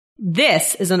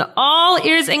This is an All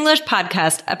Ears English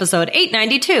podcast, episode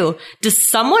 892. Does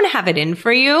someone have it in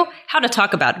for you? How to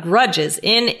talk about grudges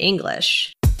in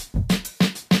English.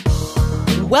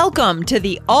 Welcome to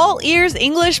the All Ears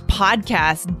English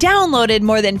podcast. Downloaded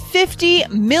more than 50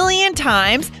 million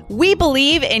times, we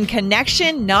believe in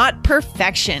connection, not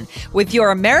perfection. With your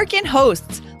American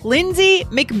hosts, Lindsay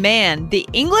McMahon, the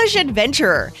English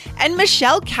adventurer, and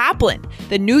Michelle Kaplan,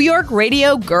 the New York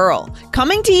radio girl,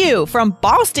 coming to you from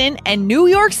Boston and New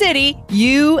York City,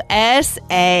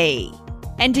 USA.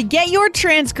 And to get your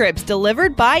transcripts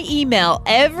delivered by email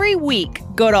every week,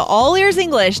 go to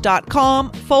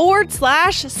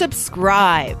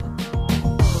allearsenglish.com/subscribe.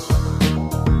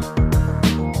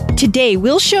 Today,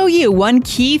 we'll show you one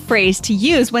key phrase to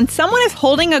use when someone is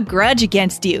holding a grudge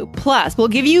against you. Plus, we'll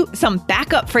give you some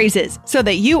backup phrases so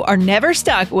that you are never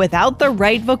stuck without the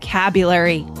right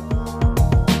vocabulary.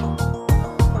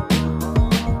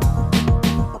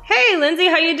 Hey, Lindsay,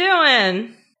 how you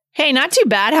doing? Hey, not too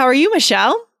bad. How are you,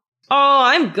 Michelle? Oh,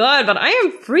 I'm good, but I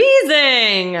am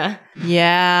freezing.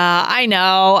 Yeah, I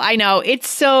know. It's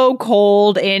so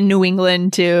cold in New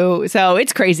England, too. So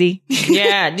it's crazy.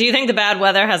 Yeah. Do you think the bad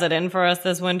weather has it in for us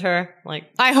this winter?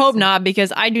 I hope not,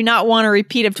 because I do not want a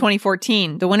repeat of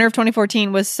 2014. The winter of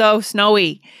 2014 was so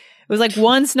snowy. It was like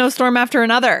one snowstorm after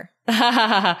another.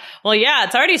 Well, yeah,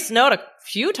 it's already snowed a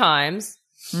few times.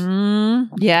 Yeah,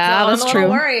 that's true.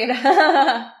 I'm a little worried.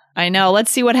 I know. Let's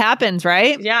see what happens,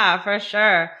 right? Yeah, for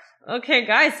sure. Okay,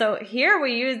 guys. So here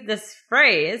we use this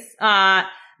phrase,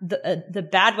 the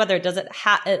bad weather it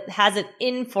has it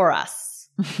in for us.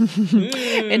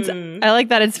 I like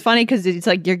that. It's funny because it's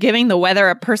like you're giving the weather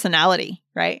a personality,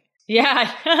 right?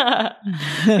 Yeah.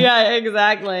 Yeah,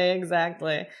 exactly.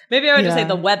 Maybe I would just say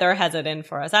the weather has it in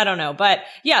for us. I don't know. But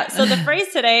yeah, so the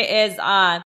phrase today is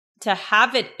to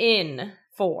have it in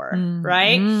for,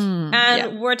 right?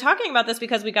 And we're talking about this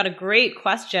because we got a great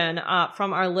question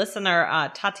from our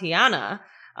listener, Tatiana,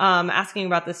 asking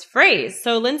about this phrase.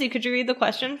 So, Lindsay, could you read the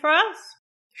question for us?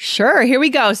 Sure. Here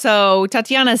we go. So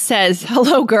Tatiana says,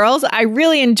 hello, girls. I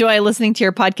really enjoy listening to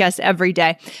your podcast every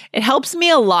day. It helps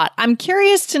me a lot. I'm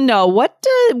curious to know, what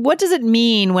does it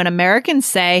mean when Americans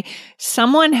say,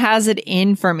 someone has it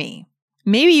in for me?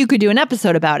 Maybe you could do an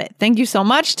episode about it. Thank you so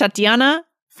much, Tatiana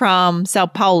from Sao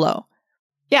Paulo.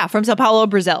 Yeah, from Sao Paulo,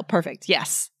 Brazil. Perfect.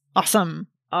 Yes. Awesome.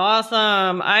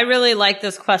 I really like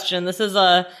this question. This is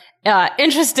a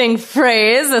interesting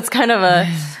phrase. It's kind of a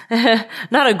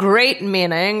not a great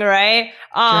meaning, right?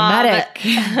 Dramatic.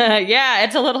 Yeah,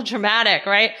 it's a little dramatic,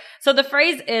 right? So the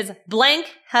phrase is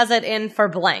blank has it in for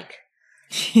blank.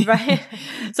 Right?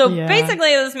 So basically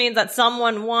this means that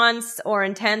someone wants or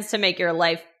intends to make your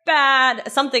life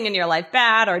bad, something in your life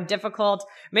bad or difficult.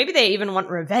 Maybe they even want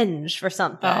revenge for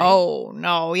something. Oh,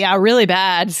 no. Yeah, really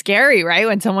bad. Scary, right?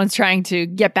 When someone's trying to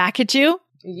get back at you.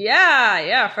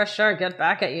 Yeah, for sure. Get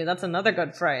back at you. That's another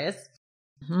good phrase.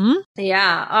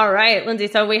 Yeah. All right, Lindsay.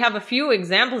 So we have a few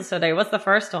examples today. What's the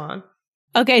first one?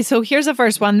 Okay, so here's the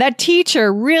first one. That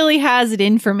teacher really has it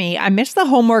in for me. I missed the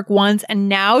homework once, and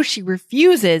now she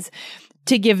refuses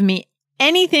to give me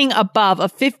anything above a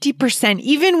 50%,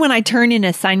 even when I turn in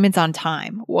assignments on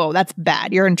time. Whoa, that's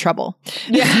bad. You're in trouble.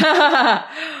 Yeah.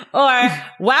 Or,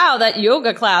 wow, that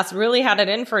yoga class really had it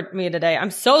in for me today.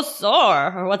 I'm so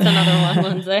sore. Or what's another one,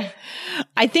 Lindsay?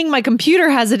 I think my computer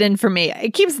has it in for me.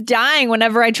 It keeps dying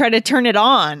whenever I try to turn it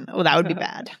on. Oh, that would be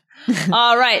bad.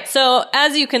 All right. So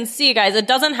as you can see, guys, it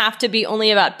doesn't have to be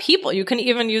only about people. You can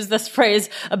even use this phrase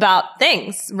about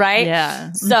things, right?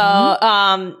 Yeah. So,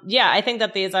 yeah, I think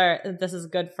that this is a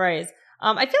good phrase.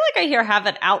 I feel like I hear have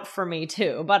it out for me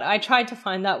too, but I tried to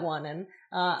find that one and,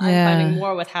 I'm finding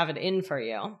more with have it in for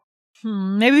you.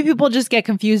 Maybe people just get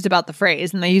confused about the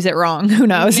phrase and they use it wrong. Who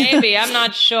knows? Maybe. I'm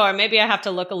not sure. Maybe I have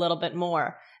to look a little bit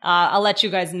more. I'll let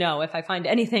you guys know if I find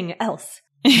anything else.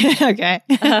 Okay.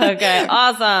 Okay.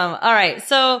 Awesome. All right.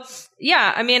 So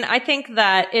yeah, I mean, I think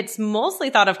that it's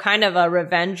mostly thought of kind of a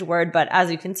revenge word, but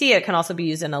as you can see, it can also be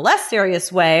used in a less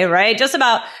serious way, right? Just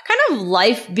about kind of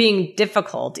life being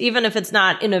difficult, even if it's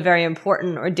not in a very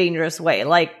important or dangerous way,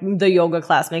 like the yoga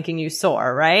class making you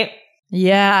sore, right?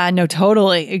 Yeah, no,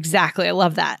 totally. Exactly. I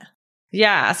love that.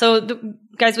 Yeah. So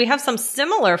guys, we have some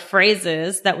similar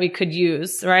phrases that we could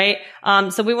use, right?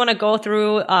 So we want to go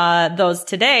through those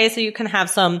today so you can have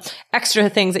some extra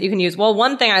things that you can use. Well,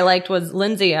 one thing I liked was,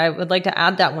 Lindsay, I would like to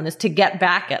add that one, is to get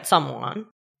back at someone.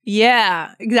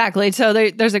 Yeah, exactly. So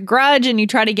there's a grudge and you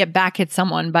try to get back at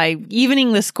someone by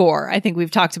evening the score. I think we've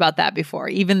talked about that before.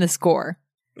 Even the score.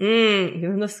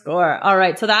 Even the score. All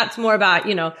right. So that's more about,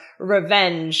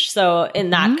 revenge. So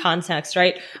in that context,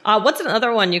 right? What's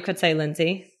another one you could say,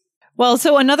 Lindsay? Well,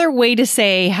 so another way to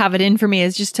say have it in for me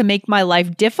is just to make my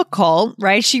life difficult,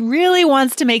 right? She really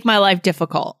wants to make my life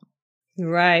difficult.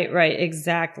 Right,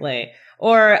 exactly.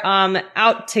 Or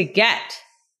out to get,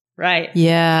 right?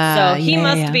 Yeah. So he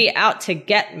must be out to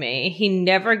get me. He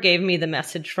never gave me the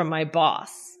message from my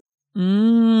boss.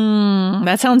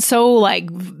 That sounds so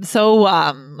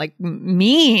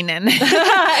mean and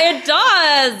it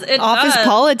does. It office does.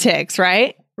 politics,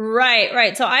 right?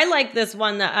 Right. So I like this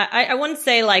one that I wouldn't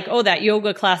say like, oh, that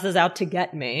yoga class is out to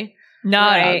get me. No,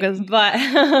 right? but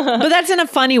that's in a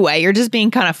funny way. You're just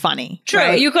being kind of funny. True.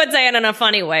 Right? You could say it in a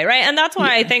funny way, right? And that's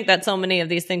why I think that so many of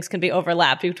these things can be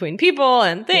overlapped between people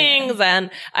and things. Yeah. And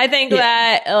I think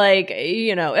that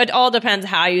it all depends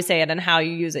how you say it and how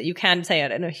you use it. You can say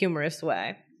it in a humorous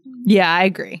way. Yeah, I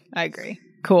agree.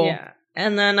 Cool. Yeah.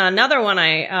 And then another one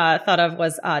I thought of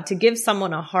was to give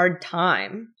someone a hard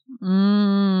time.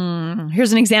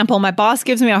 Here's an example. My boss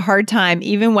gives me a hard time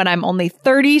even when I'm only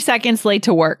 30 seconds late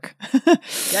to work.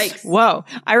 Yikes. Whoa.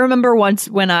 I remember once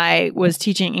when I was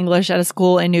teaching English at a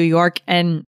school in New York,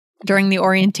 and during the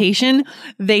orientation,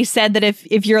 they said that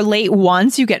if you're late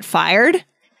once, you get fired.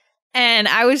 And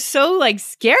I was so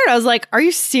scared. I was like, are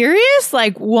you serious?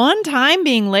 One time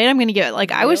being late, I'm going to get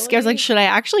I was scared. I was like, should I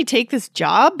actually take this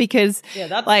job? Because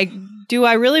do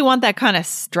I really want that kind of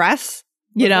stress?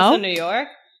 You know? This in New York?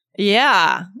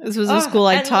 Yeah. This was a school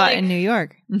I taught in New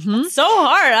York. Mm-hmm. So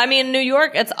hard. I mean, New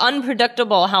York, it's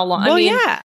unpredictable how long. Well,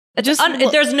 yeah.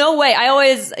 There's no way. I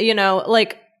always,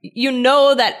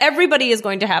 that everybody is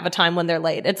going to have a time when they're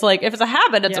late. It's like, if it's a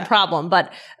habit, it's a problem.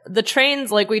 But the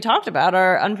trains, like we talked about,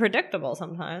 are unpredictable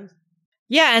sometimes.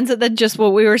 Yeah. And so that's just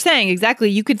what we were saying. Exactly.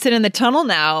 You could sit in the tunnel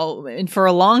now and for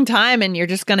a long time and you're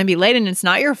just going to be late, and it's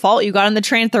not your fault. You got on the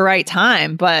train at the right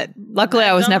time. But luckily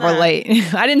I was never late.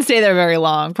 I didn't stay there very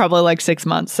long, probably 6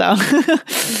 months. So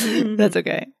that's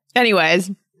okay.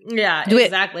 Anyways. Yeah,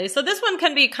 exactly. So this one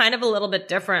can be kind of a little bit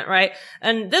different, right?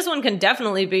 And this one can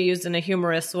definitely be used in a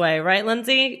humorous way, right,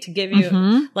 Lindsay? To give you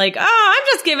I'm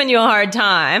just giving you a hard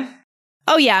time.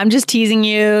 Oh yeah, I'm just teasing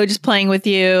you, just playing with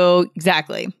you.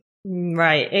 Exactly.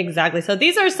 Right, exactly. So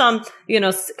these are some,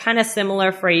 kind of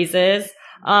similar phrases.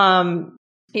 I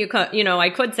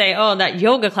could say, oh, that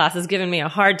yoga class is giving me a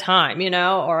hard time,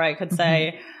 or I could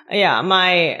say, yeah,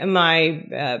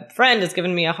 my friend is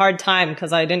giving me a hard time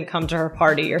because I didn't come to her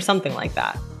party or something like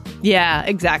that. Yeah,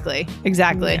 exactly.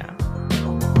 Yeah.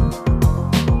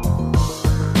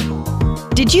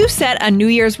 Did you set a New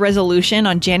Year's resolution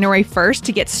on January 1st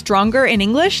to get stronger in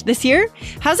English this year?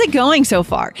 How's it going so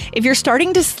far? If you're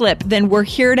starting to slip, then we're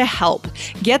here to help.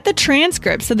 Get the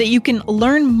transcript so that you can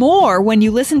learn more when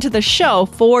you listen to the show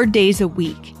 4 days a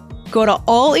week. Go to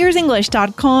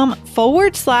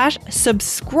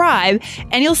allearsenglish.com/subscribe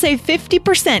and you'll save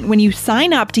 50% when you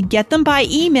sign up to get them by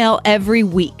email every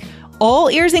week.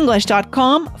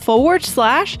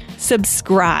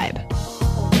 allearsenglish.com/subscribe.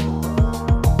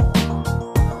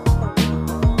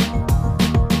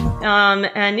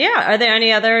 Are there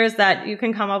any others that you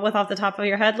can come up with off the top of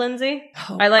your head, Lindsay?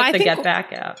 I like the get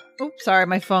back app. Oops, sorry,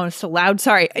 my phone is so loud.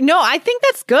 Sorry. No, I think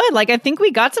that's good. I think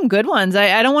we got some good ones.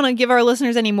 I don't want to give our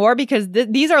listeners any more because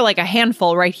these are a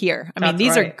handful right here. I mean,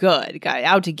 these are good.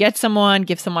 Out to get someone,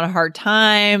 give someone a hard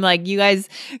time. You guys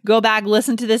go back,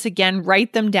 listen to this again,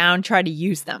 write them down, try to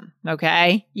use them.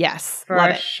 Okay? Yes.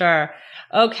 For sure.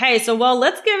 Okay, so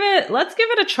let's give it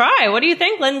a try. What do you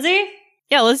think, Lindsay?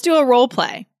 Yeah, let's do a role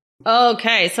play.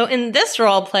 Okay, so in this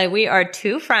role play, we are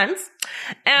two friends,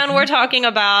 and we're talking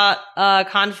about a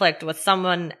conflict with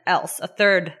someone else, a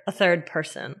third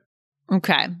person.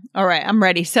 Okay, all right, I'm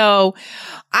ready. So,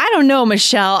 I don't know,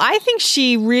 Michelle. I think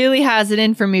she really has it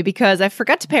in for me because I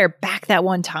forgot to pay her back that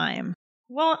one time.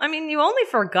 Well, I mean, you only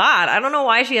forgot. I don't know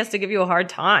why she has to give you a hard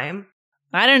time.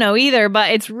 I don't know either, but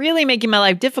it's really making my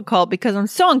life difficult because I'm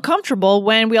so uncomfortable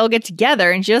when we all get together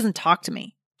and she doesn't talk to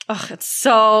me. Ugh, it's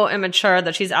so immature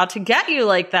that she's out to get you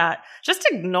like that. Just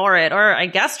ignore it, or I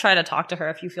guess try to talk to her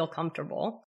if you feel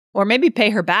comfortable. Or maybe pay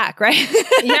her back, right?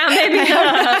 Yeah, maybe. Maybe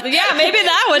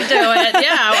that would do it.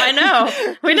 Yeah, I know.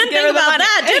 We didn't think about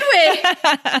that, did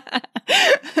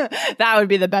we? That would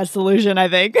be the best solution, I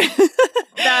think.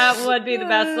 That would be the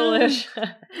best solution.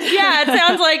 Yeah, it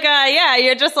sounds like,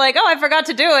 you're just like, oh, I forgot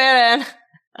to do it, and...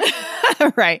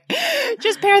 Right.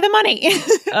 Just pay her the money.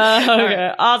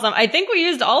 Okay. Awesome. I think we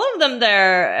used all of them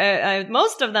there.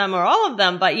 Most of them or all of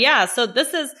them. But yeah, so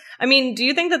this is, do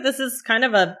you think that this is kind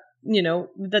of a,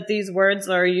 that these words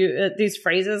these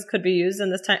phrases could be used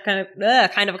in this kind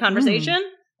of a conversation?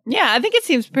 Yeah, I think it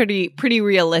seems pretty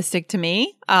realistic to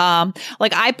me.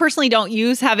 Like I personally don't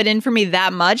use have it in for me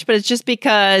that much, but it's just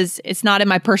because it's not in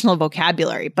my personal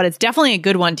vocabulary, but it's definitely a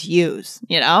good one to use,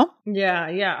 you know?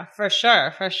 Yeah, for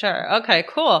sure. Okay,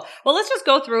 cool. Well, let's just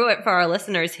go through it for our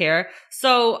listeners here.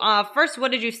 So, first,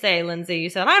 what did you say, Lindsay? You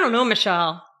said, I don't know,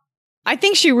 Michelle. I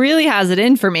think she really has it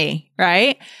in for me,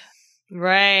 right?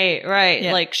 Right.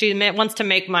 Yeah. Like she wants to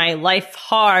make my life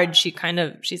hard. She's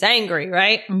angry,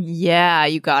 right? Yeah,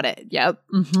 you got it. Yep.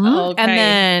 Mm-hmm. Okay. And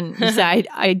then you said,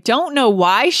 I don't know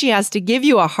why she has to give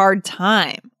you a hard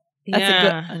time.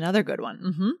 That's another good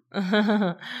one.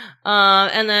 Mm-hmm.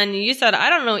 And then you said, I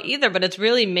don't know either, but it's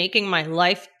really making my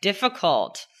life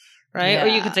difficult, right? Yeah. Or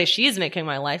you could say she's making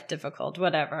my life difficult,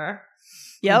 whatever.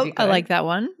 Yep, I like that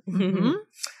one. Mm-hmm.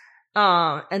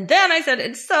 And then I said,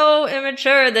 it's so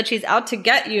immature that she's out to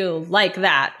get you like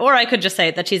that. Or I could just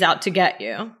say that she's out to get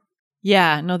you.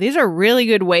 Yeah, no, these are really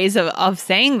good ways of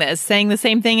saying this, saying the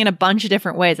same thing in a bunch of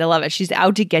different ways. I love it. She's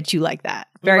out to get you like that.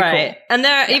 Very cool. And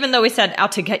even though we said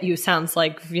out to get you sounds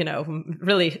like,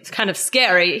 really kind of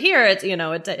scary. Here, it's,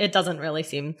 it doesn't really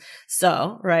seem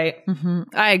so, right? Mm-hmm.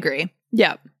 I agree.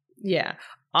 Yep. Yeah.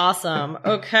 Awesome.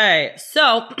 Okay.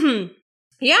 So,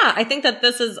 yeah, I think that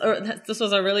this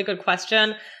was a really good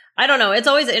question. I don't know. It's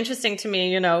always interesting to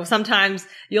me, sometimes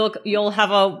you'll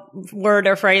have a word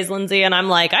or phrase, Lindsay, and I'm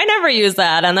like, I never use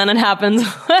that. And then it happens. It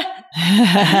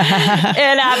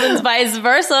happens vice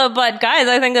versa. But guys,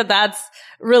 I think that that's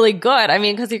really good. I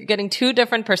mean, because you're getting two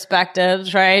different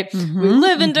perspectives, right? Mm-hmm, we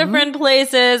live in different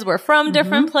places. We're from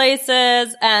different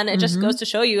places. And it just goes to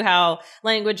show you how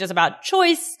language is about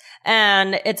choice.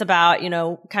 And it's about,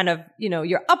 your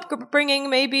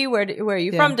upbringing, maybe. Where are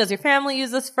you from? Does your family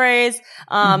use this phrase?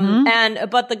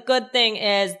 But the good thing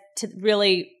is to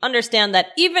really understand that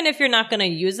even if you're not going to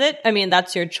use it, I mean,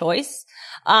 that's your choice.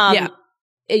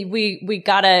 We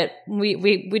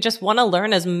just want to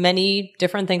learn as many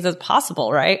different things as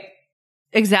possible, right?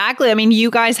 Exactly. I mean, you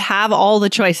guys have all the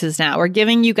choices now. We're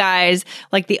giving you guys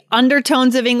like the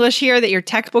undertones of English here that your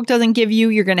textbook doesn't give you.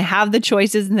 You're going to have the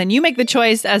choices and then you make the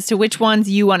choice as to which ones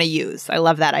you want to use. I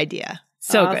love that idea.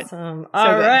 So awesome. Good.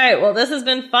 All right. Well, this has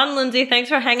been fun, Lindsay. Thanks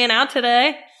for hanging out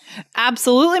today.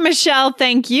 Absolutely, Michelle.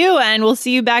 Thank you. And we'll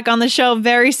see you back on the show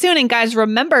very soon. And guys,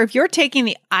 remember, if you're taking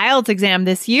the IELTS exam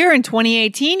this year in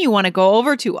 2018, you want to go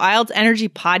over to IELTS Energy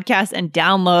Podcast and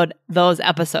download those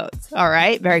episodes. All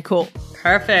right. Very cool.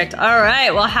 Perfect. All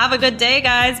right. Well, have a good day,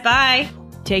 guys. Bye.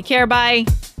 Take care. Bye.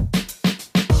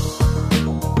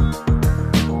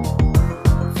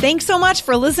 Thanks so much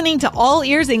for listening to All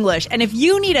Ears English. And if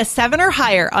you need a 7 or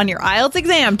higher on your IELTS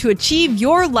exam to achieve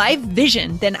your life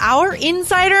vision, then our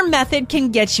Insider Method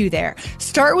can get you there.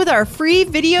 Start with our free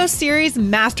video series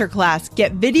masterclass.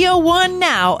 Get video 1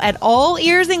 now at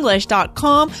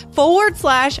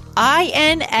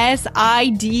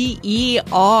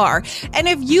allearsenglish.com/INSIDER. And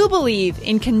if you believe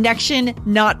in connection,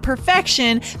 not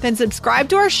perfection, then subscribe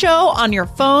to our show on your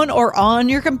phone or on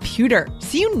your computer.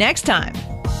 See you next time.